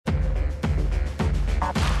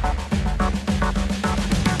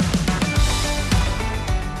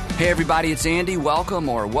Hey everybody, it's Andy.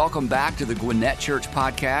 Welcome back to the Gwinnett Church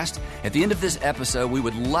Podcast. At the end of this episode, we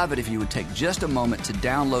would love it if you would take just a moment to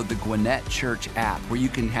download the Gwinnett Church app, where you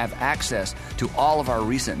can have access to all of our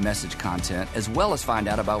recent message content, as well as find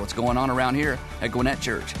out about what's going on around here at Gwinnett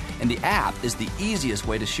Church. And the app is the easiest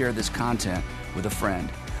way to share this content with a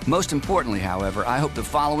friend. Most importantly, however, I hope the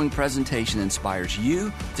following presentation inspires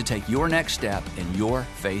you to take your next step in your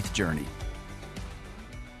faith journey.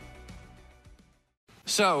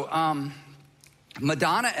 So,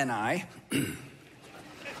 Madonna and I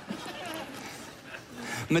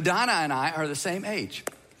are the same age.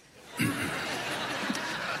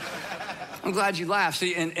 I'm glad you laughed.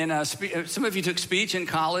 See, some of you took speech in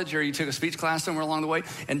college, or you took a speech class somewhere along the way.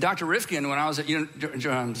 And Dr. Rifkin, when I was at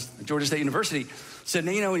Georgia State University, said,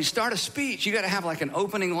 when you start a speech, you got to have like an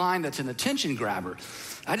opening line that's an attention grabber.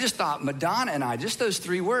 I just thought Madonna and I, just those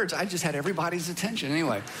three words, I just had everybody's attention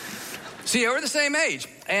anyway. See, we're the same age,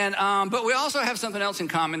 but we also have something else in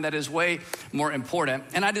common that is way more important.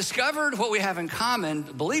 And I discovered what we have in common,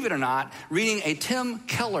 believe it or not, reading a Tim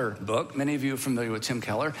Keller book. Many of you are familiar with Tim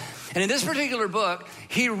Keller. And in this particular book,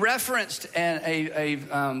 he referenced an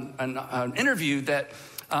interview that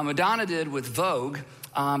Madonna did with Vogue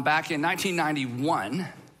back in 1991.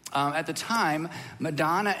 At the time,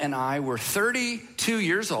 Madonna and I were 32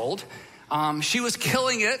 years old. She was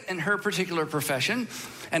killing it in her particular profession,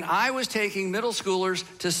 and I was taking middle schoolers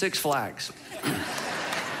to Six Flags.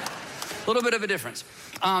 A little bit of a difference.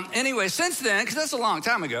 Anyway, since then, because that's a long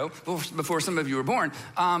time ago, before some of you were born,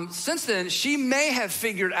 since then, she may have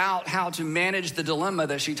figured out how to manage the dilemma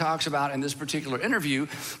that she talks about in this particular interview,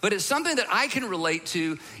 but it's something that I can relate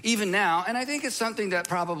to even now, and I think it's something that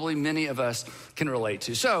probably many of us can relate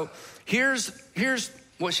to. So here's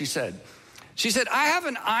what she said. She said, I have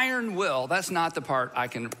an iron will. That's not the part I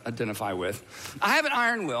can identify with. I have an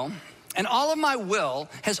iron will, and all of my will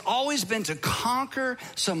has always been to conquer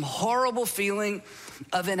some horrible feeling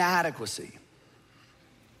of inadequacy.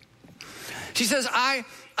 She says, I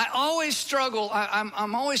always struggle.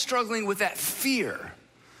 I'm always struggling with that fear.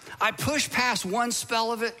 I push past one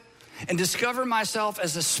spell of it and discover myself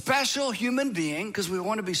as a special human being, because we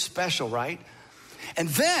want to be special, right? And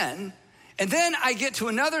then I get to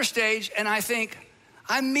another stage and I think,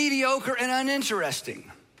 I'm mediocre and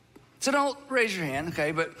uninteresting. So don't raise your hand,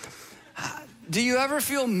 okay? But do you ever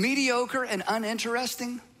feel mediocre and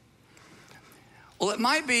uninteresting? Well, it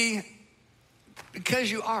might be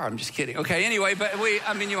because you are. I'm just kidding. Okay, anyway, but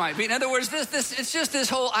you might be. In other words, it's just this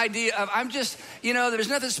whole idea of I'm just, there's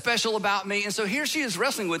nothing special about me. And so here she is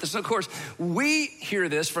wrestling with this. And of course, we hear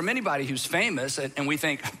this from anybody who's famous, and we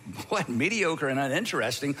think, what, mediocre and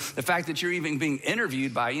uninteresting? The fact that you're even being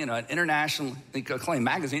interviewed by, an internationally acclaimed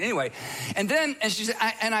magazine. Anyway, and she said,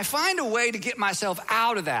 I find a way to get myself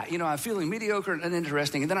out of that. I'm feeling mediocre and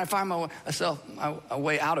uninteresting, and then I find myself a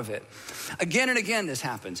way out of it. Again and again, this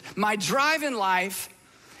happens. My drive in life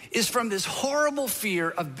is from this horrible fear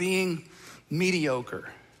of being mediocre.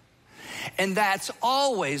 And that's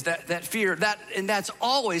always that fear, that's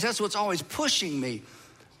what's always pushing me.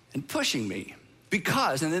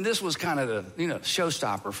 Because, and then this was kind of the,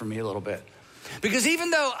 showstopper for me a little bit. Because even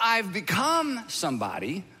though I've become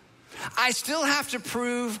somebody, I still have to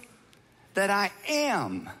prove that I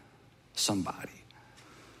am somebody.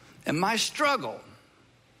 And my struggle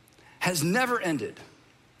has never ended.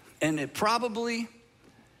 And it probably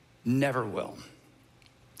never will.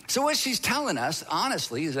 So what she's telling us,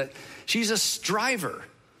 honestly, is that she's a striver.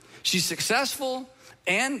 She's successful,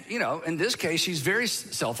 and, in this case, she's very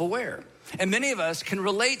self-aware. And many of us can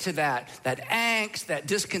relate to that angst, that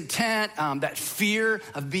discontent, that fear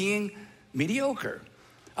of being mediocre.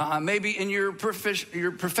 Maybe in your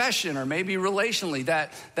profession, or maybe relationally,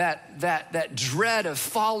 that dread of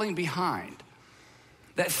falling behind.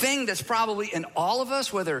 That thing that's probably in all of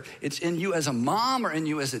us, whether it's in you as a mom or in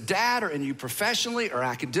you as a dad or in you professionally or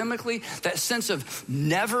academically, that sense of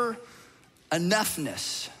never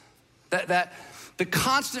enoughness, that the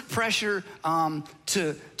constant pressure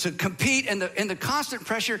to compete and the constant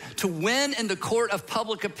pressure to win in the court of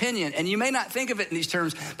public opinion. And you may not think of it in these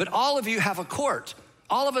terms, but all of you have a court.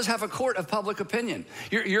 All of us have a court of public opinion.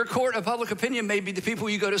 Your court of public opinion may be the people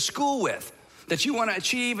you go to school with, that you want to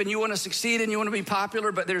achieve and you want to succeed and you want to be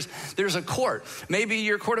popular, but there's a court. Maybe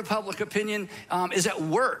your court of public opinion is at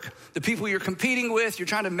work. The people you're competing with, you're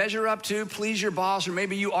trying to measure up to, please your boss, or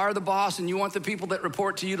maybe you are the boss and you want the people that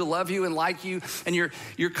report to you to love you and like you, and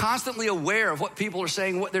you're constantly aware of what people are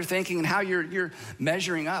saying, what they're thinking, and how you're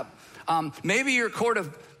measuring up. Maybe your court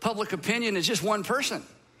of public opinion is just one person.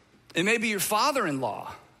 It may be your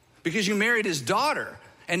father-in-law, because you married his daughter.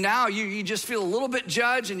 And now you just feel a little bit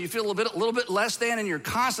judged and you feel a little bit less than, and you're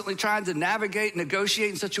constantly trying to navigate, negotiate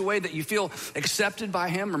in such a way that you feel accepted by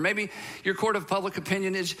him. Or maybe your court of public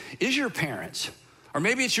opinion is your parents. Or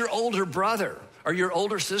maybe it's your older brother or your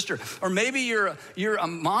older sister. Or maybe you're a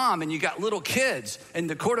mom and you got little kids, and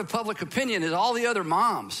the court of public opinion is all the other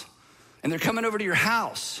moms. And they're coming over to your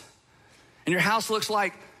house. And your house looks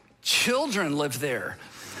like children live there.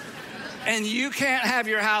 And you can't have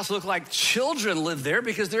your house look like children live there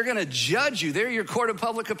because they're gonna judge you. They're your court of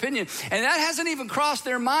public opinion. And that hasn't even crossed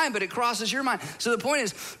their mind, but it crosses your mind. So the point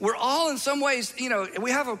is, we're all in some ways,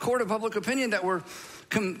 we have a court of public opinion that we're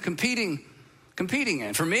competing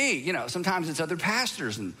in. For me, sometimes it's other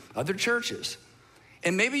pastors and other churches.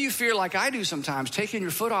 And maybe you feel like I do sometimes, taking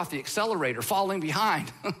your foot off the accelerator, falling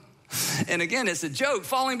behind. And again, it's a joke.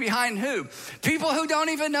 Falling behind who? People who don't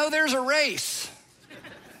even know there's a race.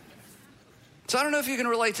 So I don't know if you can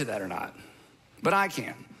relate to that or not, but I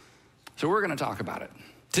can. So we're going to talk about it.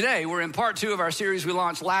 Today, we're in part 2 of our series we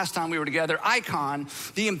launched last time we were together, Icon,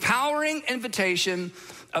 the empowering invitation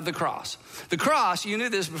of the cross. The cross, you knew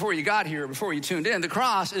this before you got here, before you tuned in, the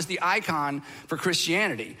cross is the icon for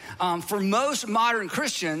Christianity. For most modern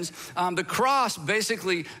Christians, the cross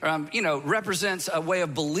basically, represents a way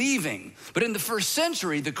of believing. But in the first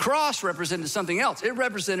century, the cross represented something else. It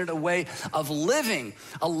represented a way of living,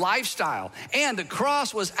 a lifestyle. And the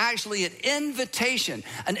cross was actually an invitation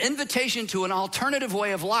to an alternative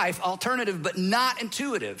way of life, alternative but not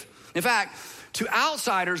intuitive. In fact, to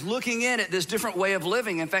outsiders looking in at this different way of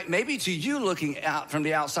living, in fact, maybe to you looking out from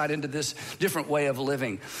the outside into this different way of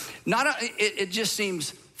living, it just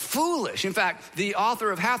seems foolish. In fact, the author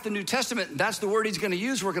of half the New Testament, that's the word he's going to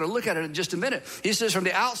use. We're going to look at it in just a minute. He says, from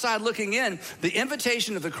the outside looking in, the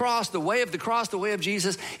invitation of the cross, the way of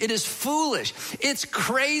Jesus, it is foolish. It's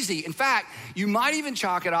crazy. In fact, you might even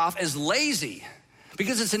chalk it off as lazy,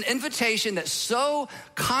 because it's an invitation that's so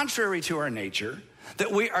contrary to our nature that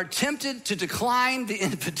we are tempted to decline the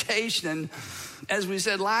invitation, as we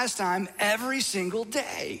said last time, every single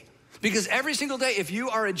day. Because every single day, if you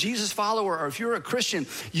are a Jesus follower or if you're a Christian,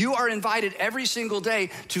 you are invited every single day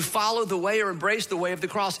to follow the way or embrace the way of the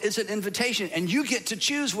cross. It's an invitation, and you get to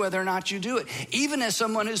choose whether or not you do it, even as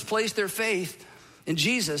someone who's placed their faith in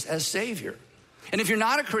Jesus as Savior. And if you're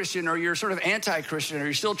not a Christian, or you're sort of anti-Christian, or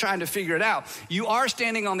you're still trying to figure it out, you are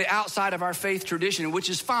standing on the outside of our faith tradition, which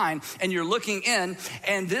is fine, and you're looking in.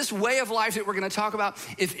 And this way of life that we're going to talk about,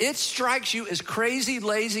 if it strikes you as crazy,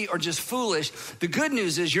 lazy, or just foolish, the good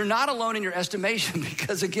news is you're not alone in your estimation,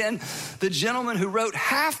 because again, the gentleman who wrote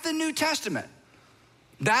half the New Testament,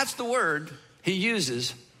 that's the word he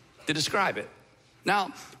uses to describe it.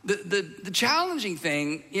 Now, the challenging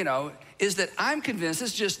thing, is that I'm convinced,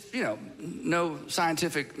 it's just, no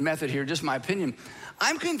scientific method here, just my opinion.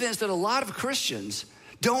 I'm convinced that a lot of Christians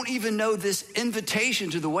don't even know this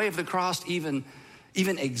invitation to the way of the cross even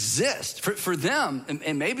exists. For them,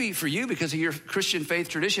 and maybe for you because of your Christian faith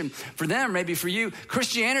tradition, for them, maybe for you,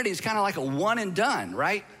 Christianity is kind of like a one and done,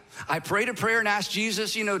 right? I prayed a prayer and asked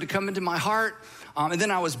Jesus, to come into my heart. And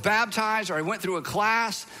then I was baptized, or I went through a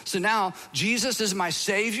class. So now Jesus is my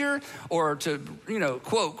Savior. Or to,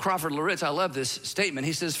 quote Crawford Loritz, I love this statement.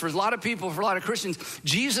 He says, for a lot of people, for a lot of Christians,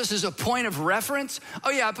 Jesus is a point of reference. Oh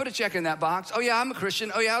yeah, I put a check in that box. Oh yeah, I'm a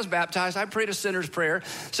Christian. Oh yeah, I was baptized. I prayed a sinner's prayer.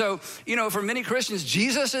 So, for many Christians,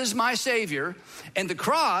 Jesus is my Savior, and the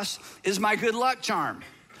cross is my good luck charm.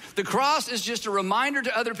 The cross is just a reminder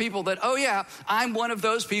to other people that, oh yeah, I'm one of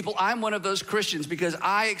those people. I'm one of those Christians because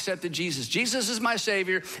I accepted Jesus. Jesus is my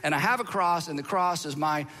Savior, and I have a cross, and the cross is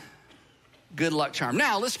my good luck charm.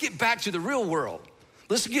 Now, let's get back to the real world.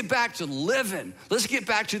 Let's get back to living. Let's get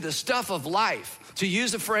back to the stuff of life, to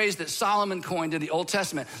use a phrase that Solomon coined in the Old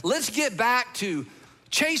Testament. Let's get back to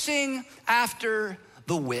chasing after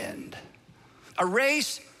the wind. A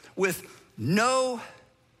race with no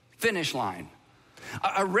finish line.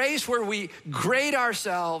 A race where we grade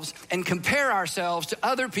ourselves and compare ourselves to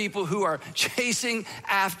other people who are chasing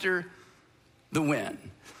after the wind.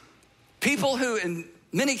 People who, in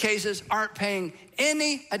many cases, aren't paying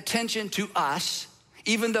any attention to us,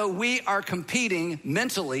 even though we are competing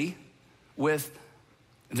mentally with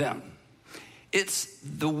them. It's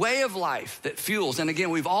the way of life that fuels, and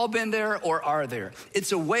again, we've all been there or are there.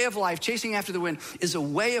 It's a way of life, chasing after the wind is a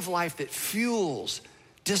way of life that fuels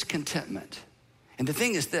discontentment. And the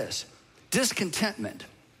thing is this, discontentment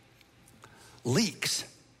leaks.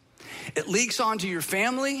 It leaks onto your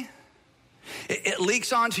family. It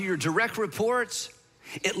leaks onto your direct reports.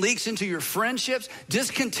 It leaks into your friendships.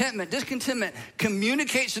 Discontentment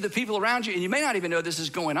communicates to the people around you, and you may not even know this is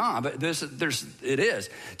going on, but it is.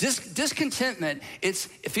 Discontentment,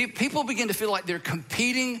 if people begin to feel like they're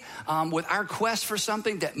competing with our quest for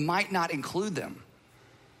something that might not include them.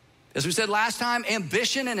 As we said last time,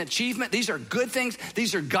 ambition and achievement, these are good things.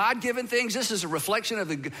 These are God-given things. This is a reflection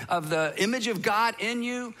of the image of God in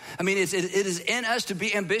you. I mean, it is in us to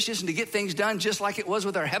be ambitious and to get things done just like it was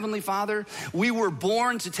with our Heavenly Father. We were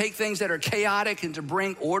born to take things that are chaotic and to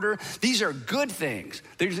bring order. These are good things.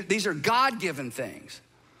 These are God-given things.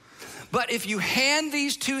 But if you hand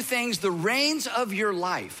these two things the reins of your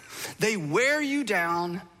life, they wear you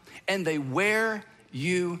down and they wear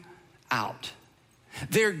you out.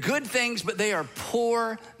 They're good things, but they are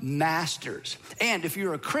poor masters. And if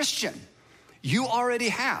you're a Christian, you already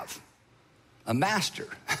have a master.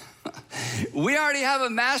 We already have a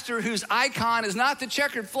master whose icon is not the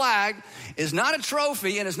checkered flag, is not a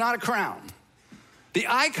trophy, and is not a crown. The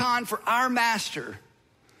icon for our master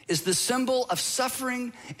is the symbol of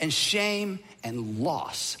suffering and shame and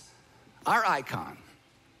loss. Our icon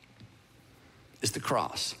is the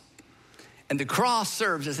cross. And the cross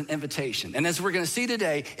serves as an invitation. And as we're going to see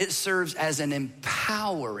today, it serves as an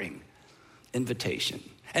empowering invitation.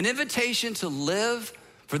 An invitation to live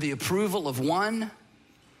for the approval of one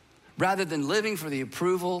rather than living for the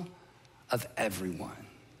approval of everyone.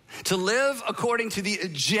 To live according to the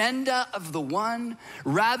agenda of the one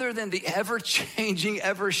rather than the ever-changing,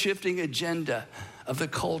 ever-shifting agenda of the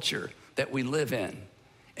culture that we live in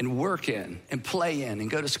and work in and play in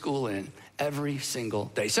and go to school in every single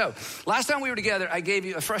day. So last time we were together, I gave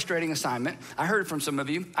you a frustrating assignment. I heard from some of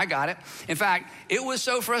you. I got it. In fact, it was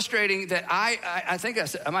so frustrating that I think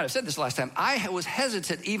I might have said this last time. I was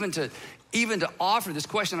hesitant even to offer this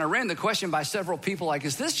question. I ran the question by several people like,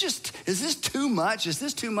 is this too much? Is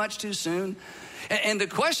this too much too soon? And the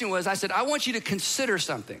question was, I said, I want you to consider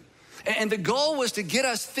something. And the goal was to get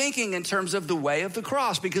us thinking in terms of the way of the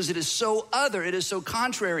cross, because it is so other, it is so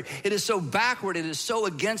contrary, it is so backward, it is so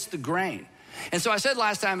against the grain. And so I said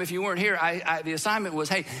last time, if you weren't here, the assignment was,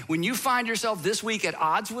 hey, when you find yourself this week at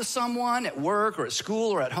odds with someone at work or at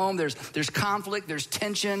school or at home, there's conflict, there's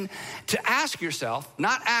tension, to ask yourself,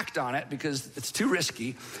 not act on it because it's too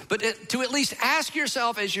risky, but to at least ask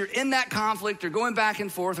yourself as you're in that conflict or going back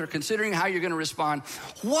and forth or considering how you're going to respond,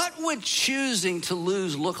 what would choosing to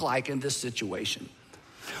lose look like in this situation?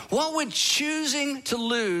 What would choosing to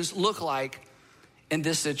lose look like in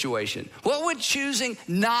this situation? What would choosing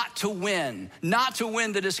not to win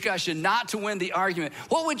the discussion, not to win the argument?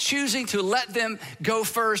 What would choosing to let them go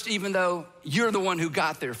first even though you're the one who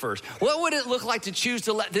got there first? What would it look like to choose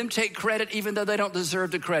to let them take credit even though they don't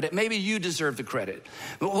deserve the credit? Maybe you deserve the credit.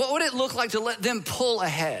 But what would it look like to let them pull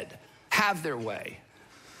ahead, have their way?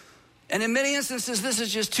 And in many instances, this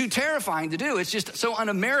is just too terrifying to do. It's just so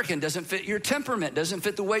un-American, doesn't fit your temperament, doesn't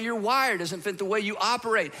fit the way you're wired, doesn't fit the way you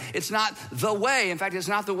operate. It's not the way. In fact, it's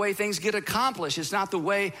not the way things get accomplished. It's not the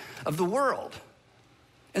way of the world.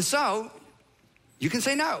 And so you can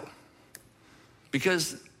say no,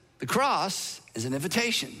 because the cross is an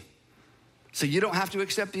invitation. So you don't have to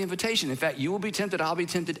accept the invitation. In fact, you will be tempted, I'll be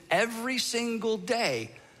tempted every single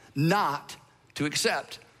day not to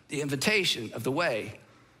accept the invitation of the way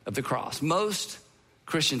of the cross. Most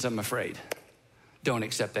Christians, I'm afraid, don't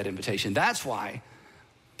accept that invitation. That's why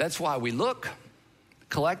we look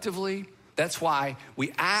collectively. That's why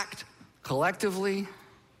we act collectively.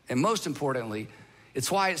 And most importantly, it's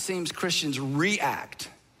why it seems Christians react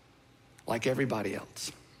like everybody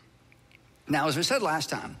else. Now, as we said last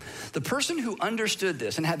time, the person who understood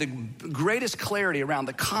this and had the greatest clarity around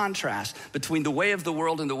the contrast between the way of the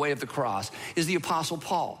world and the way of the cross is the Apostle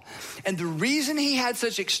Paul. And the reason he had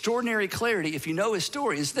such extraordinary clarity, if you know his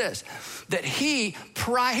story, is this, that he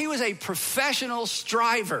was a professional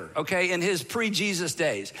striver, okay, in his pre-Jesus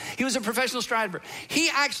days. He was a professional striver. He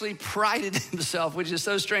actually prided himself, which is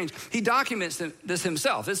so strange. He documents this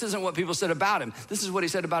himself. This isn't what people said about him. This is what he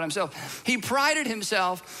said about himself. He prided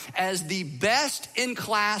himself as the best in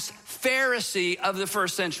class Pharisee of the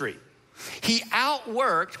first century. He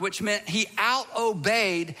outworked, which meant he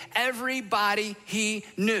out-obeyed everybody he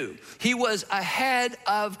knew. He was ahead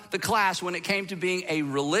of the class when it came to being a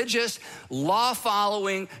religious,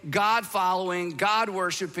 law-following, God-following,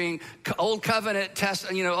 God-worshiping, Old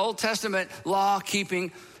Testament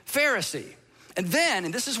law-keeping Pharisee. And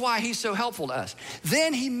this is why he's so helpful to us,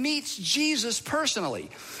 then he meets Jesus personally.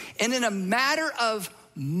 And in a matter of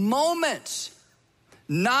moments,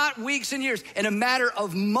 not weeks and years, in a matter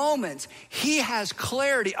of moments, he has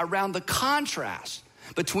clarity around the contrast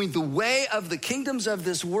between the way of the kingdoms of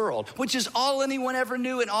this world, which is all anyone ever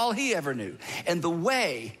knew and all he ever knew, and the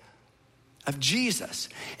way of Jesus.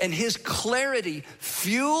 And his clarity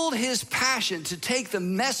fueled his passion to take the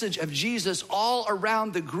message of Jesus all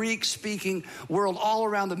around the Greek-speaking world, all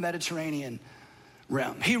around the Mediterranean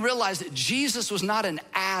realm. He realized that Jesus was not an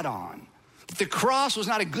add-on, that the cross was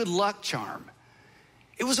not a good luck charm.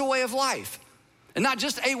 It was a way of life. And not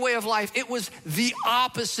just a way of life, it was the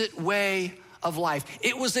opposite way of life.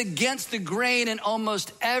 It was against the grain in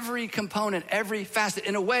almost every component, every facet.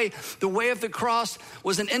 In a way, the way of the cross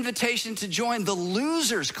was an invitation to join the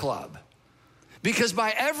losers club. Because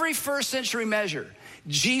by every first century measure,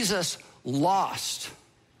 Jesus lost.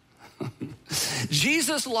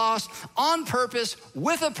 Jesus lost on purpose,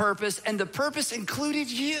 with a purpose, and the purpose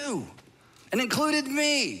included you and included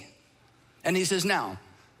me. And he says, now,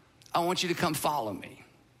 I want you to come follow me.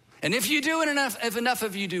 And if you do, and if enough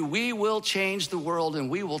of you do, we will change the world and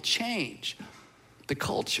we will change the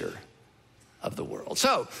culture of the world.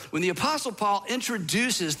 So when the Apostle Paul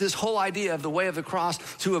introduces this whole idea of the way of the cross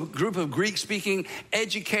to a group of Greek-speaking,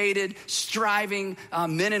 educated, striving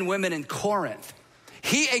men and women in Corinth,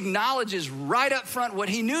 he acknowledges right up front what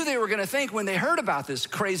he knew they were going to think when they heard about this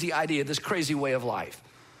crazy idea, this crazy way of life.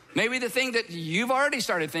 Maybe the thing that you've already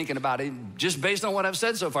started thinking about, just based on what I've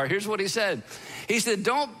said so far. Here's what he said. He said,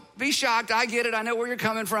 don't be shocked. I get it. I know where you're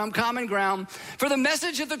coming from. Common ground. For the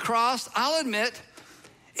message of the cross, I'll admit,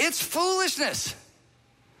 it's foolishness.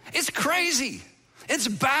 It's crazy. It's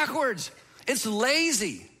backwards. It's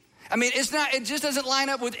lazy. I mean, it just doesn't line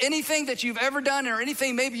up with anything that you've ever done or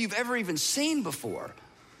anything maybe you've ever even seen before.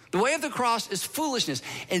 The way of the cross is foolishness.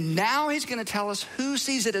 And now he's going to tell us who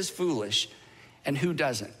sees it as foolish and who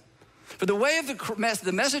doesn't. For the way of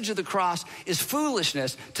the message of the cross is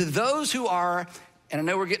foolishness to those who are, and I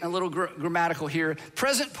know we're getting a little grammatical here,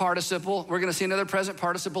 present participle. We're going to see another present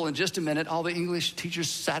participle in just a minute. All the English teachers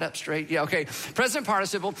sat up straight. Yeah, okay. Present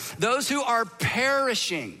participle. Those who are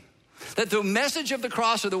perishing. That the message of the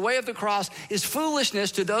cross or the way of the cross is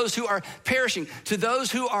foolishness to those who are perishing, to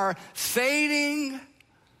those who are fading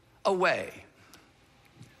away.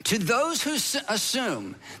 To those who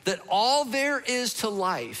assume that all there is to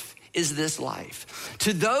life is this life.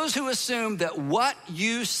 To those who assume that what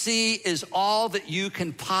you see is all that you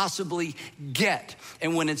can possibly get.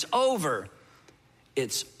 And when it's over,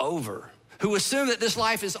 it's over. Who assume that this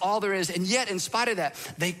life is all there is. And yet, in spite of that,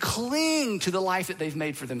 they cling to the life that they've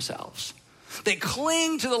made for themselves. They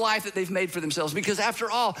cling to the life that they've made for themselves because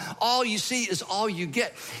after all you see is all you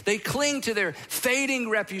get. They cling to their fading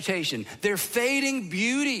reputation, their fading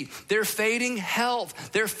beauty, their fading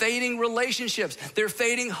health, their fading relationships, their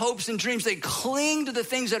fading hopes and dreams. They cling to the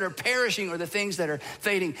things that are perishing or the things that are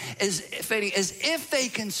fading as if they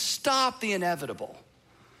can stop the inevitable.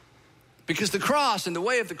 Because the cross and the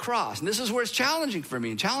way of the cross, and this is where it's challenging for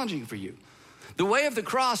me and challenging for you. The way of the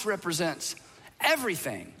cross represents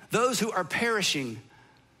everything those who are perishing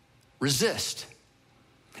resist.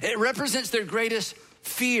 It represents their greatest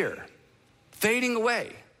fear, fading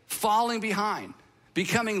away, falling behind,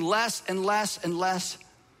 becoming less and less and less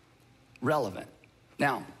relevant.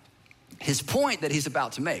 Now, his point that he's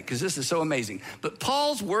about to make, because this is so amazing, but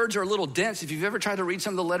Paul's words are a little dense. If you've ever tried to read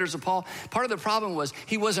some of the letters of Paul, part of the problem was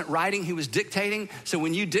he wasn't writing, he was dictating. So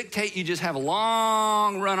when you dictate, you just have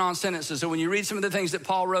long run-on sentences. So when you read some of the things that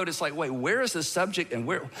Paul wrote, it's like, wait, where is the subject and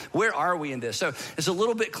where are we in this? So it's a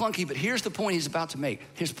little bit clunky, but here's the point he's about to make.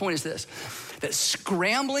 His point is this, that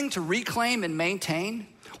scrambling to reclaim and maintain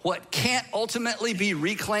what can't ultimately be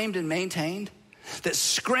reclaimed and maintained, that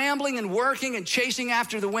scrambling and working and chasing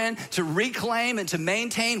after the wind to reclaim and to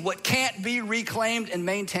maintain what can't be reclaimed and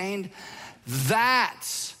maintained,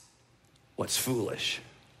 that's what's foolish.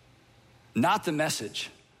 Not the message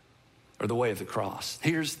or the way of the cross.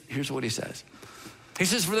 Here's what he says. He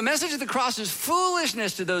says, for the message of the cross is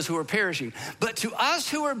foolishness to those who are perishing, but to us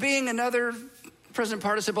who are being another present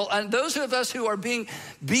participle, and those of us who are being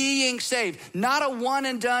saved, not a one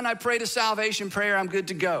and done, I prayed a salvation prayer, I'm good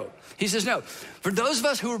to go. He says, no, for those of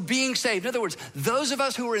us who are being saved, in other words, those of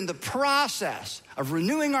us who are in the process of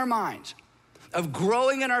renewing our minds, of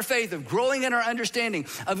growing in our faith, of growing in our understanding,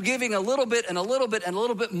 of giving a little bit and a little bit and a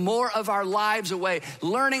little bit more of our lives away,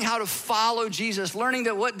 learning how to follow Jesus, learning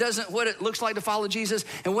that what it looks like to follow Jesus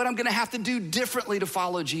and what I'm gonna have to do differently to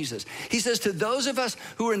follow Jesus. He says to those of us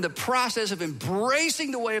who are in the process of embracing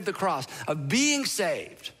the way of the cross, of being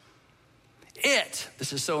saved,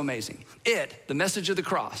 this is so amazing, the message of the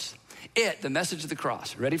cross, the message of the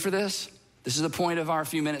cross. Ready for this? This is the point of our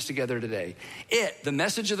few minutes together today. The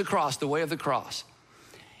message of the cross, the way of the cross,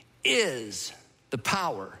 is the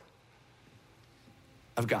power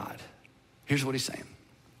of God. Here's what he's saying.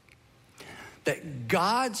 that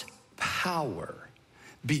God's power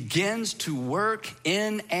begins to work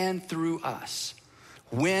in and through us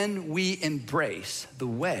when we embrace the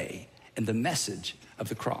way and the message of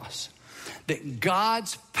the cross. That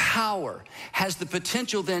God's power has the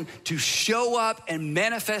potential then to show up and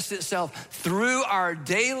manifest itself through our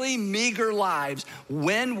daily meager lives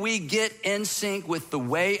when we get in sync with the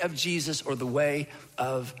way of Jesus or the way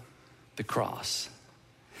of the cross.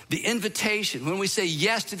 The invitation, when we say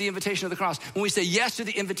yes to the invitation of the cross, when we say yes to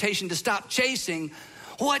the invitation to stop chasing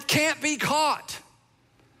what can't be caught,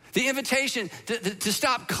 the invitation to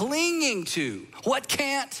stop clinging to what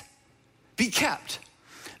can't be kept.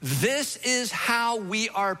 This is how we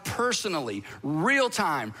are personally, real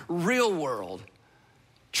time, real world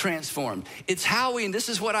transformed. It's how we, and this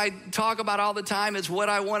is what I talk about all the time, it's what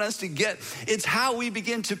I want us to get. It's how we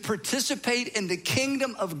begin to participate in the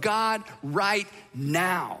kingdom of God right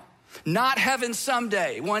now. Not heaven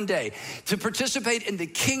someday, one day, to participate in the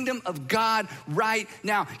kingdom of God right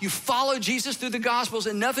now. You follow Jesus through the Gospels,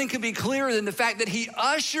 and nothing could be clearer than the fact that he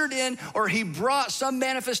ushered in or he brought some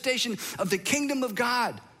manifestation of the kingdom of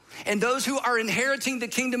God. And those who are inheriting the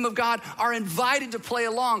kingdom of God are invited to play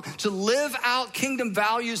along, to live out kingdom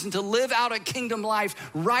values and to live out a kingdom life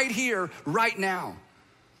right here, right now.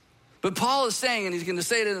 But Paul is saying, and he's going to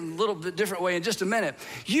say it in a little bit different way in just a minute,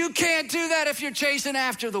 you can't do that if you're chasing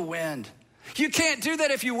after the wind. You can't do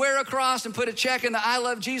that if you wear a cross and put a check in the I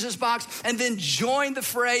love Jesus box and then join the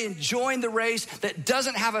fray and join the race that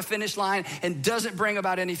doesn't have a finish line and doesn't bring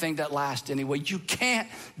about anything that lasts anyway. You can't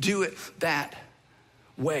do it that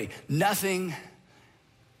way. Nothing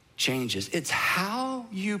changes. It's how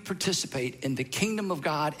you participate in the kingdom of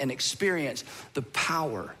God and experience the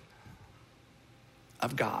power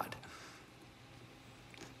of God.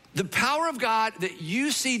 The power of God that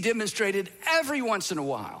you see demonstrated every once in a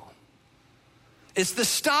while. It's the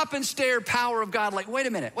stop and stare power of God. Like, wait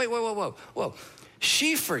a minute, whoa.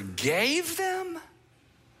 She forgave them?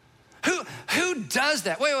 Who does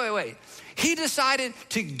that? Wait. He decided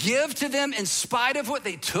to give to them in spite of what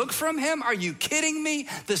they took from him? Are you kidding me?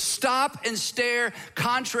 The stop and stare,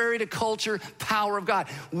 contrary to culture, power of God.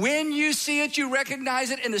 When you see it, you recognize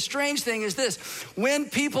it. And the strange thing is this: when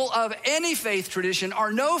people of any faith tradition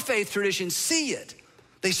or no faith tradition see it,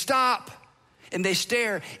 they stop and they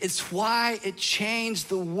stare. It's why it changed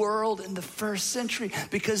the world in the first century,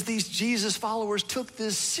 because these Jesus followers took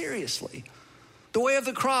this seriously. The way of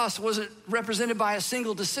the cross wasn't represented by a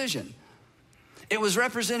single decision. It was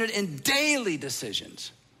represented in daily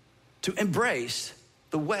decisions to embrace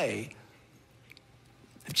the way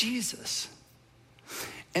of Jesus.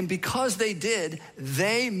 And because they did,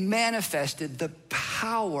 they manifested the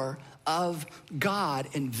power of God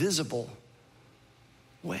in visible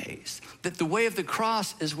ways. That the way of the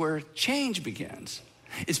cross is where change begins.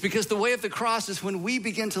 It's because the way of the cross is when we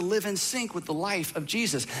begin to live in sync with the life of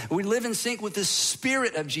Jesus. We live in sync with the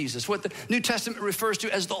Spirit of Jesus, what the New Testament refers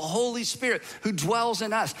to as the Holy Spirit who dwells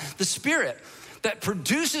in us. The Spirit that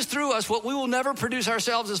produces through us what we will never produce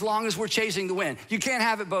ourselves as long as we're chasing the wind. You can't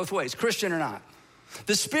have it both ways, Christian or not.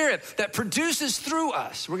 The Spirit that produces through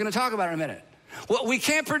us, we're gonna talk about it in a minute. Well, we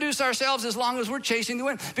can't produce ourselves as long as we're chasing the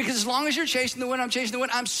wind, because as long as you're chasing the wind, I'm chasing the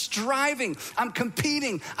wind, I'm striving, I'm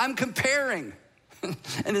competing, I'm comparing.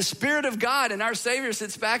 And the Spirit of God and our Savior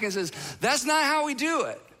sits back and says, that's not how we do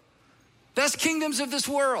it. That's kingdoms of this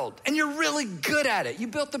world. And you're really good at it. You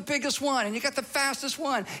built the biggest one and you got the fastest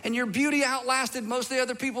one and your beauty outlasted most of the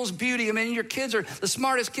other people's beauty. I mean, your kids are the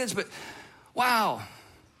smartest kids, but wow,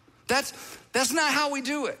 that's not how we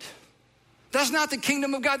do it. That's not the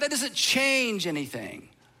kingdom of God. That doesn't change anything.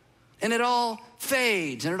 And it all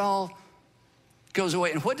fades and it all goes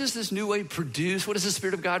away. And what does this new way produce? What does the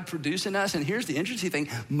Spirit of God produce in us? And here's the interesting thing.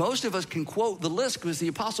 Most of us can quote the list because the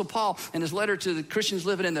Apostle Paul, in his letter to the Christians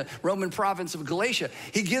living in the Roman province of Galatia,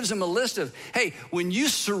 he gives them a list of, hey, when you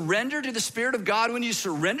surrender to the Spirit of God, when you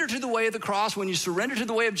surrender to the way of the cross, when you surrender to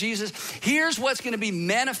the way of Jesus, here's what's going to be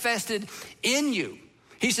manifested in you.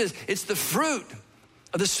 He says, it's the fruit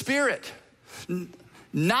of the Spirit,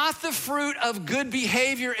 not the fruit of good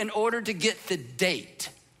behavior in order to get the date.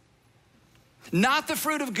 Not the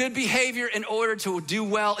fruit of good behavior in order to do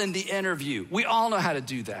well in the interview. We all know how to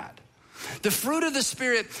do that. The fruit of the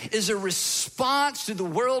Spirit is a response to the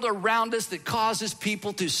world around us that causes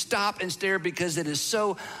people to stop and stare because it is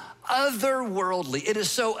so otherworldly. It is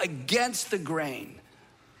so against the grain.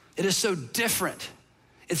 It is so different.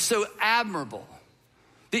 It's so admirable.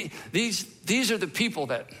 These are the people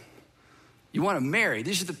that you want to marry.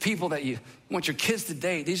 These are the people that you want your kids to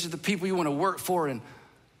date. These are the people you want to work for and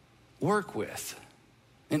work with.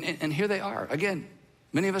 And here they are. Again,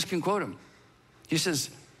 many of us can quote him. He says,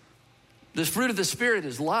 The fruit of the Spirit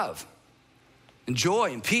is love and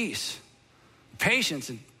joy and peace, patience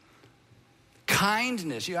and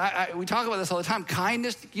kindness. We talk about this all the time.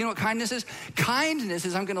 Kindness, you know what kindness is? Kindness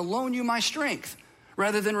is I'm going to loan you my strength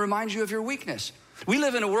rather than remind you of your weakness. We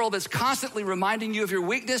live in a world that's constantly reminding you of your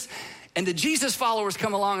weakness, and the Jesus followers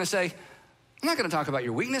come along and say, I'm not going to talk about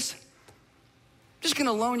your weakness. I'm just going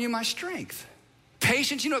to loan you my strength.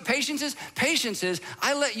 Patience, you know what patience is? Patience is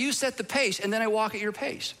I let you set the pace and then I walk at your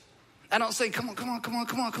pace. I don't say, come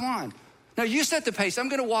on. No, you set the pace. I'm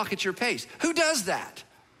going to walk at your pace. Who does that?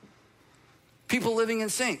 People living in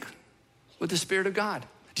sync with the Spirit of God.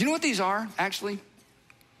 Do you know what these are, actually?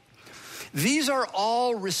 These are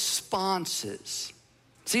all responses.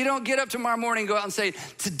 So you don't get up tomorrow morning and go out and say,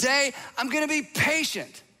 today I'm going to be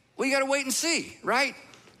patient. Well, you got to wait and see, right?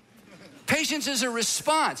 Patience is a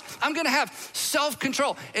response. I'm going to have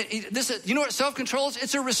self-control. You know what self-control is?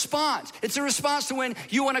 It's a response. It's a response to when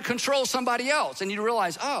you want to control somebody else and you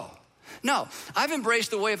realize, oh, no, I've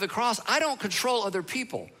embraced the way of the cross. I don't control other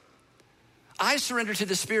people. I surrender to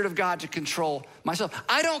the Spirit of God to control myself.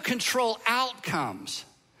 I don't control outcomes.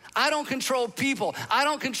 I don't control people. I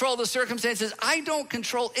don't control the circumstances. I don't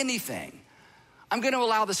control anything. I'm going to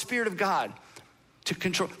allow the Spirit of God to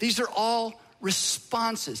control. These are all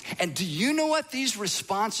responses. And do you know what these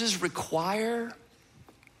responses require?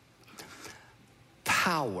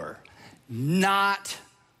 Power, not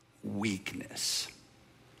weakness.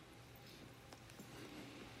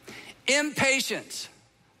 Impatience,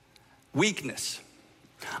 weakness.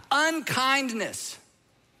 Unkindness,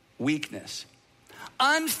 weakness.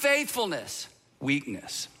 Unfaithfulness,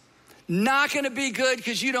 weakness. Not going to be good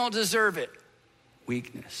because you don't deserve it,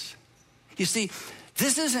 weakness. You see,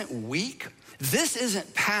 this isn't weak. This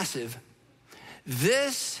isn't passive.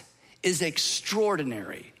 This is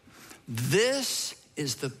extraordinary. This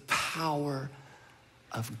is the power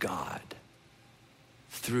of God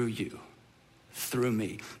through you, through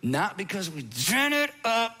me. Not because we gin it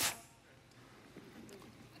up,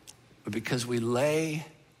 but because we lay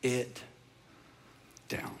it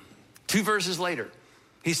down. 2 verses later,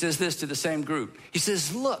 he says this to the same group. He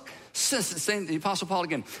says, look, the Apostle Paul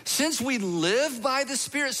again, since we live by the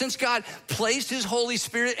Spirit, since God placed his Holy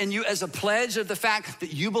Spirit in you as a pledge of the fact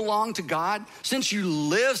that you belong to God, since you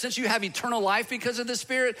live, since you have eternal life because of the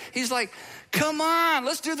Spirit, he's like, come on,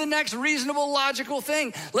 let's do the next reasonable, logical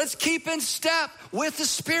thing. Let's keep in step with the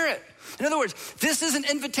Spirit. In other words, this is an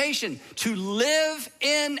invitation to live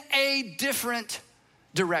in a different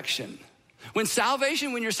direction. When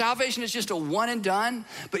your salvation is just a one and done,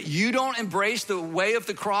 but you don't embrace the way of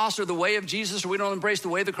the cross or the way of Jesus, or we don't embrace the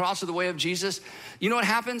way of the cross or the way of Jesus, you know what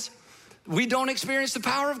happens? We don't experience the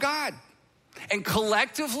power of God. And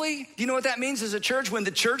collectively, do you know what that means as a church? When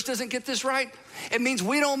the church doesn't get this right, it means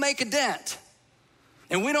we don't make a dent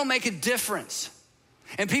and we don't make a difference.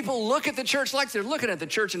 And people look at the church like they're looking at the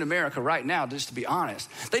church in America right now, just to be honest.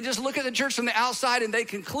 They just look at the church from the outside and they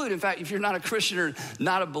conclude, in fact, if you're not a Christian or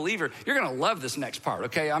not a believer, you're going to love this next part,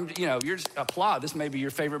 okay? You're just applaud. This may be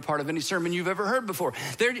your favorite part of any sermon you've ever heard before.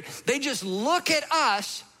 They just look at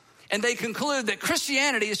us and they conclude that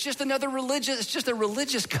Christianity is just a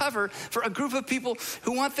religious cover for a group of people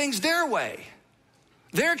who want things their way,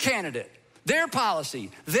 their candidate, their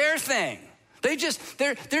policy, their thing. They're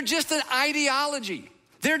just an ideology.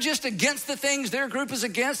 They're just against the things their group is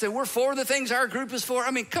against, and we're for the things our group is for.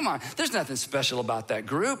 I mean, come on, there's nothing special about that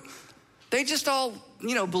group. They just all,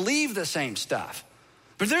 believe the same stuff.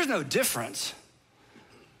 But there's no difference.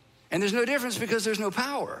 And there's no difference because there's no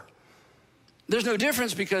power. There's no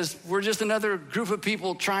difference because we're just another group of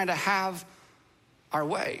people trying to have our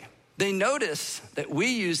way. They notice that we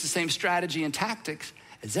use the same strategy and tactics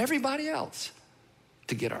as everybody else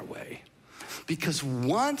to get our way. Because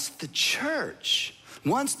once the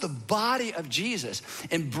body of Jesus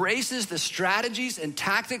embraces the strategies and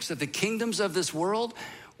tactics of the kingdoms of this world,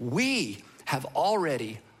 we have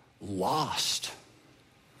already lost.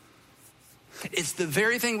 It's the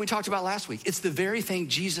very thing we talked about last week. It's the very thing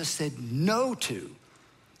Jesus said no to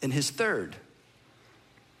in his third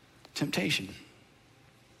temptation.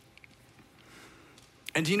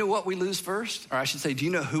 And do you know what we lose first? Or I should say, do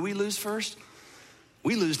you know who we lose first?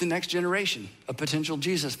 We lose the next generation of potential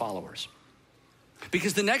Jesus followers.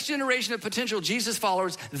 Because the next generation of potential Jesus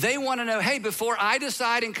followers, they want to know, hey, before I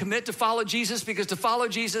decide and commit to follow Jesus, because to follow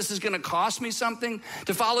Jesus is going to cost me something.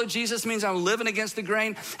 To follow Jesus means I'm living against the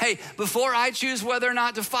grain. Hey, before I choose whether or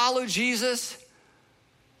not to follow Jesus,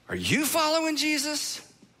 are you following Jesus?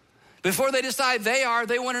 Before they decide they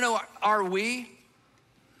want to know, are we?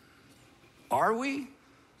 Are we?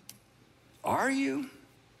 Are you?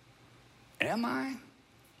 Am I?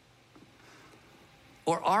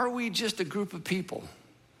 Or are we just a group of people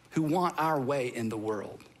who want our way in the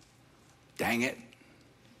world? Dang it.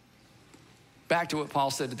 Back to what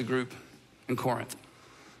Paul said to the group in Corinth.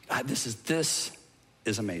 This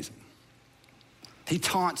is amazing. He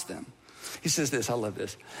taunts them. He says this, I love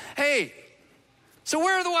this. Hey, so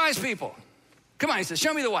where are the wise people? Come on, he says,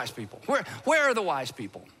 show me the wise people. Where are the wise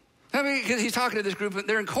people? I mean, because he's talking to this group,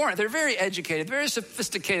 they're in Corinth. They're very educated, very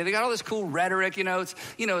sophisticated. They got all this cool rhetoric, it's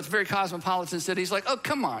a very cosmopolitan city. He's like, oh,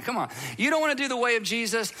 come on. You don't want to do the way of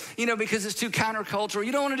Jesus, because it's too countercultural.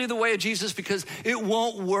 You don't want to do the way of Jesus because it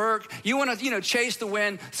won't work. You want to, chase the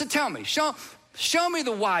wind. So tell me, show me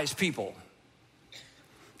the wise people.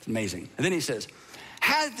 It's amazing. And then he says,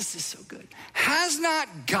 this is so good. Has not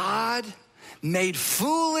God made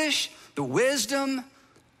foolish the wisdom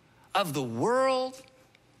of the world?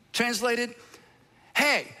 Translated,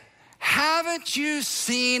 hey, haven't you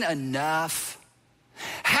seen enough?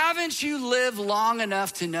 Haven't you lived long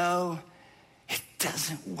enough to know it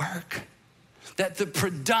doesn't work? That the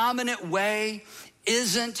predominant way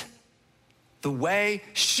isn't the way?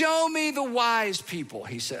 Show me the wise people,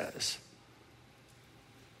 he says.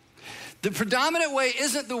 The predominant way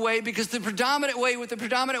isn't the way because with the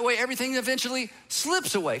predominant way, everything eventually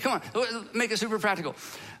slips away. Come on, make it super practical.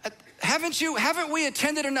 Haven't we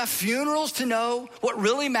attended enough funerals to know what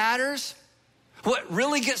really matters? What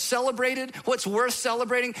really gets celebrated? What's worth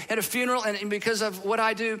celebrating at a funeral? And because of what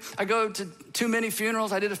I do, I go to too many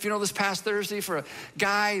funerals. I did a funeral this past Thursday for a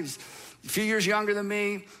guy who's a few years younger than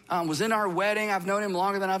me, was in our wedding. I've known him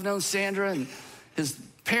longer than I've known Sandra, and his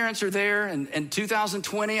parents are there. And in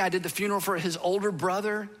 2020, I did the funeral for his older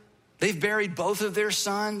brother. They've buried both of their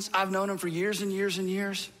sons. I've known them for years and years and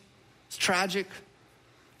years. It's tragic.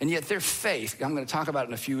 And yet their faith, I'm going to talk about it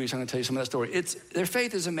in a few weeks. I'm going to tell you some of that story. Their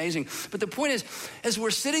faith is amazing. But the point is, as we're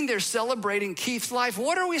sitting there celebrating Keith's life,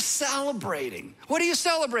 what are we celebrating? What do you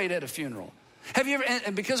celebrate at a funeral? Have you ever,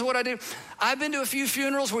 and because of what I do, I've been to a few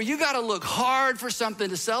funerals where you got to look hard for something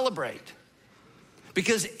to celebrate.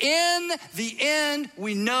 Because in the end,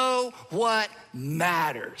 we know what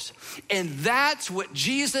matters. And that's what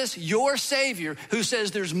Jesus, your Savior, who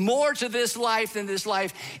says there's more to this life than this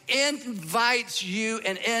life, invites you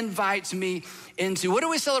and invites me into. What do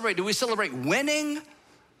we celebrate? Do we celebrate winning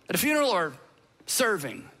at a funeral or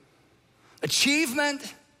serving?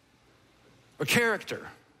 Achievement or character?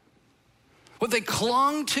 What they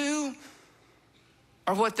clung to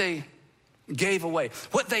or what they gave away,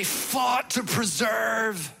 what they fought to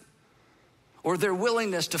preserve, or their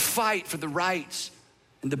willingness to fight for the rights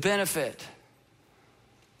and the benefit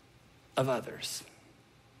of others.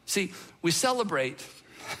 See, we celebrate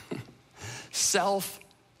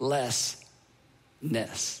selflessness.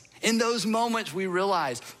 In those moments, we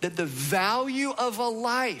realize that the value of a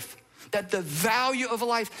life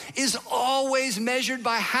is always measured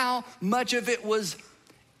by how much of it was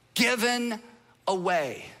given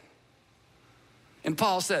away. And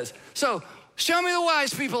Paul says, so show me the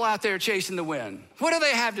wise people out there chasing the wind. What do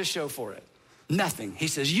they have to show for it? Nothing. He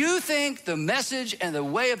says, you think the message and the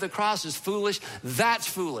way of the cross is foolish? That's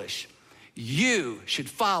foolish. You should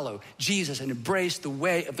follow Jesus and embrace the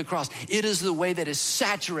way of the cross. It is the way that is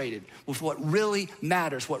saturated with what really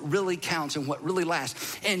matters, what really counts, and what really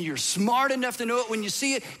lasts. And you're smart enough to know it when you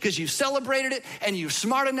see it because you've celebrated it, and you're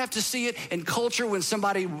smart enough to see it in culture when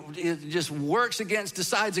somebody just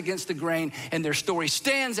decides against the grain, and their story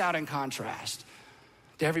stands out in contrast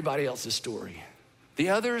to everybody else's story.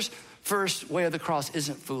 The other's first way of the cross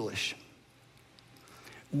isn't foolish.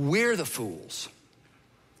 We're the fools.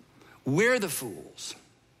 We're the fools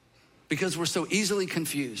because we're so easily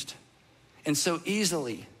confused and so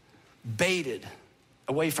easily baited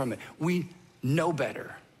away from it. We know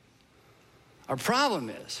better. Our problem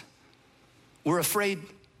is we're afraid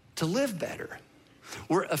to live better.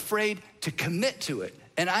 We're afraid to commit to it.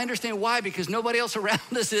 And I understand why, because nobody else around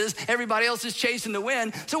us is. Everybody else is chasing the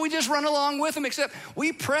wind. So we just run along with them, except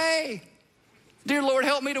we pray. Dear Lord,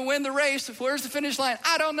 help me to win the race. Where's the finish line?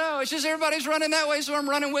 I don't know. It's just everybody's running that way, so I'm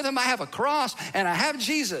running with them. I have a cross, and I have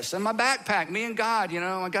Jesus in my backpack, me and God,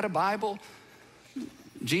 I got a Bible.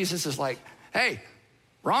 Jesus is like, hey,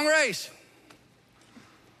 wrong race.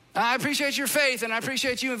 I appreciate your faith, and I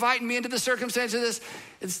appreciate you inviting me into the circumstance of this.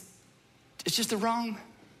 It's just the wrong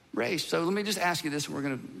race. So let me just ask you this, and we're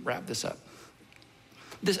going to wrap this up.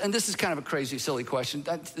 This is kind of a crazy, silly question.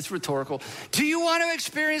 It's rhetorical. Do you want to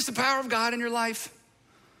experience the power of God in your life?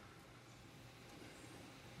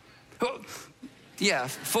 Oh, yeah,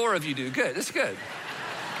 4 of you do. Good, that's good.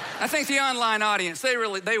 I think the online audience, they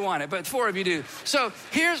want it, but 4 of you do. So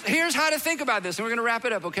here's how to think about this, and we're going to wrap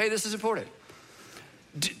it up, okay? This is important.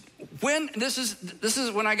 This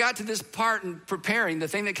is when I got to this part in preparing, the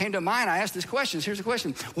thing that came to mind, I asked this question. Here's the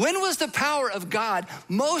question. When was the power of God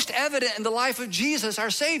most evident in the life of Jesus, our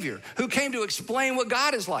Savior, who came to explain what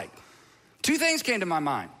God is like? Two things came to my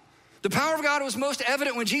mind. The power of God was most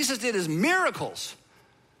evident when Jesus did his miracles.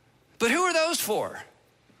 But who are those for?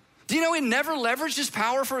 Do you know he never leveraged his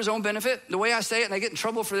power for his own benefit? The way I say it, and I get in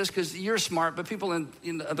trouble for this because you're smart, but people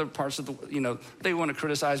in other parts of the, they want to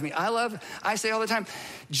criticize me. I say all the time,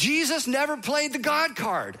 Jesus never played the God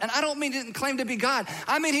card. And I don't mean he didn't claim to be God.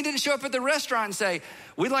 I mean he didn't show up at the restaurant and say,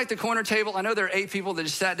 we'd like the corner table. I know there are 8 people that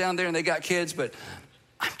just sat down there and they got kids, but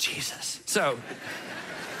I'm Jesus. So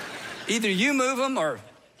either you move them or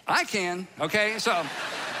I can, okay? So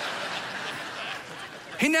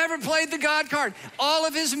he never played the God card. All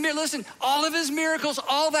of his miracles,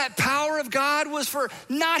 all that power of God was for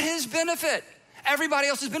not his benefit, everybody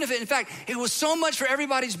else's benefit. In fact, it was so much for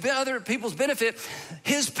other people's benefit.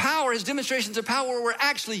 His power, his demonstrations of power were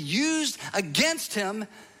actually used against him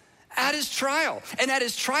at his trial. And at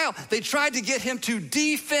his trial, they tried to get him to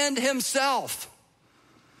defend himself.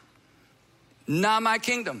 Not my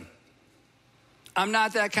kingdom. I'm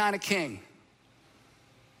not that kind of king.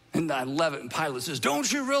 And I love it. And Pilate says,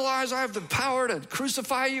 don't you realize I have the power to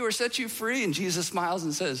crucify you or set you free? And Jesus smiles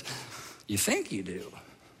and says, you think you do.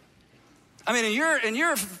 I mean, in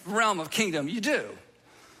your realm of kingdom, you do.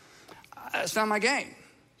 That's not my game.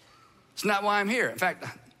 It's not why I'm here. In fact,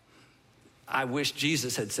 I wish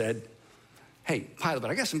Jesus had said, hey, Pilate,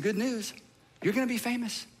 but I got some good news. You're going to be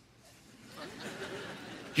famous.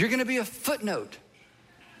 You're going to be a footnote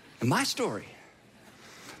in my story.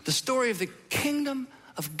 The story of the kingdom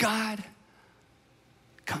of God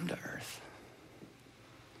come to earth.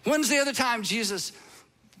 When's the other time Jesus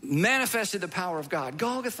manifested the power of God?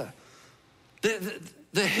 Golgotha,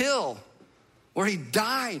 the hill where he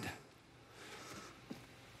died.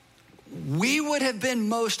 We would have been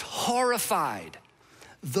most horrified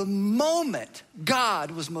the moment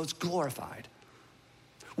God was most glorified.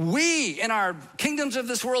 We, in our kingdoms of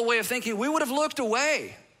this world way of thinking, we would have looked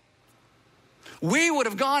away. We would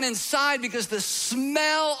have gone inside because the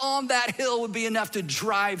smell on that hill would be enough to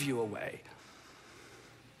drive you away.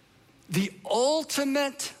 The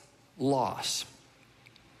ultimate loss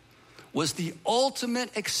was the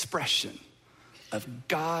ultimate expression of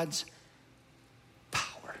God's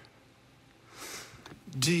power.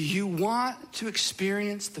 Do you want to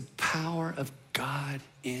experience the power of God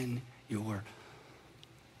in your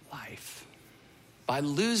life? By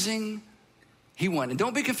losing, he won. And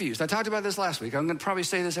don't be confused. I talked about this last week. I'm going to probably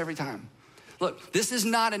say this every time. Look, this is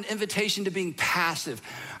not an invitation to being passive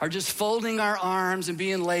or just folding our arms and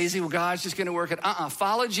being lazy. Well, God's just going to work it.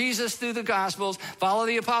 Follow Jesus through the Gospels. Follow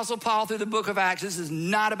the Apostle Paul through the book of Acts. This is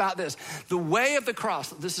not about this. The way of the cross,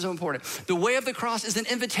 this is so important. The way of the cross is an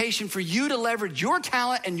invitation for you to leverage your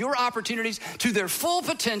talent and your opportunities to their full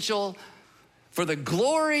potential for the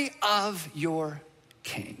glory of your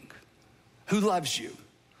King who loves you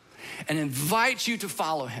and invites you to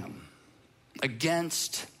follow him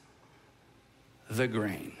against the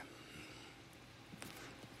grain.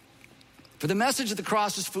 For the message of the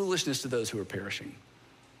cross is foolishness to those who are perishing.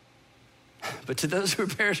 But to those who are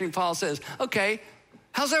perishing, Paul says, okay,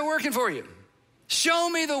 how's that working for you? Show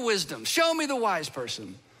me the wisdom. Show me the wise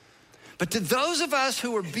person. But to those of us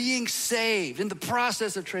who are being saved in the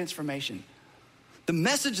process of transformation, the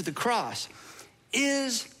message of the cross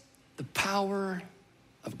is the power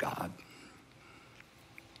of God.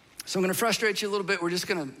 So I'm going to frustrate you a little bit. We're just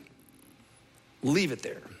going to leave it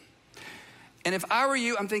there. And if I were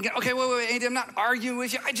you, I'm thinking, okay, wait, Andy, I'm not arguing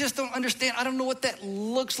with you. I just don't understand. I don't know what that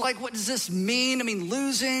looks like. What does this mean? I mean,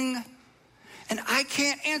 losing. And I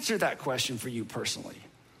can't answer that question for you personally.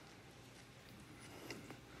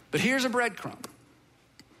 But here's a breadcrumb.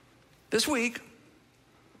 This week,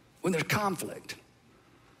 when there's conflict,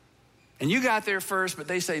 and you got there first, but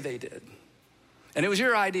they say they did. And it was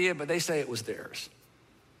your idea, but they say it was theirs.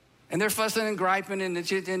 And they're fussing and griping, and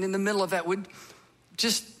in the middle of that, would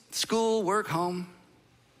just school, work, home,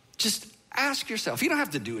 just ask yourself. You don't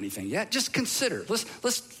have to do anything yet. Just consider.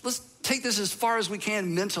 Let's take this as far as we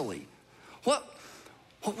can mentally. What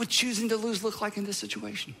would choosing to lose look like in this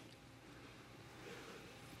situation?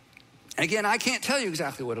 And again, I can't tell you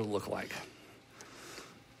exactly what it'll look like.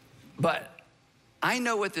 But I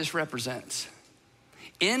know what this represents.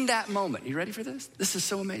 In that moment, you ready for this? This is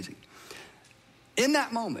so amazing. In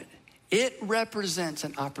that moment, it represents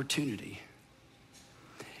an opportunity.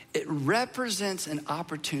 It represents an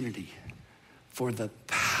opportunity for the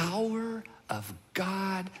power of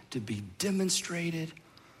God to be demonstrated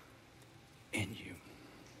in you.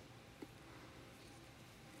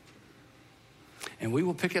 And we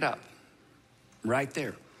will pick it up right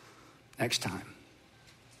there, next time,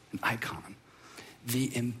 an icon,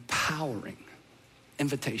 the empowering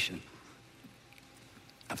invitation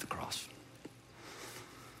of the cross.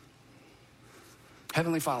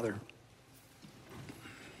 Heavenly Father,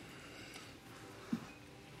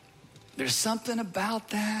 there's something about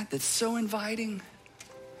that that's so inviting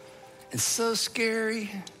and so scary.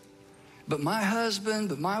 But my husband,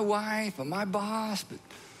 but my wife, but my boss,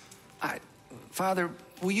 Father,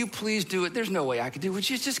 will you please do it? There's no way I could do it. Would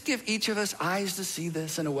you just give each of us eyes to see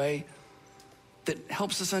this in a way that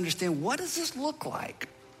helps us understand, what does this look like?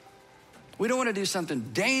 We don't want to do something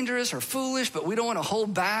dangerous or foolish, but we don't want to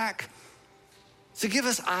hold back. So give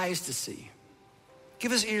us eyes to see.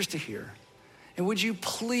 Give us ears to hear. And would you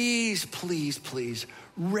please, please, please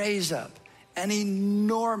raise up an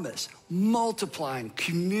enormous, multiplying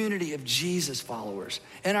community of Jesus followers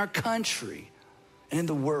in our country and in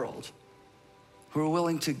the world who are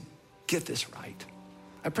willing to get this right.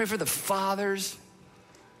 I pray for the fathers,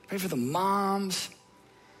 pray for the moms,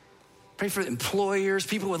 pray for the employers,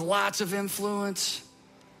 people with lots of influence,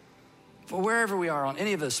 for wherever we are on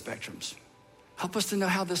any of those spectrums. Help us to know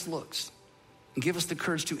how this looks and give us the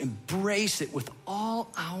courage to embrace it with all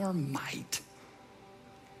our might.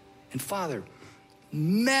 And Father,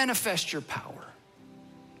 manifest your power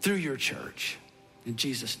through your church. In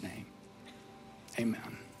Jesus' name,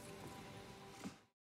 amen.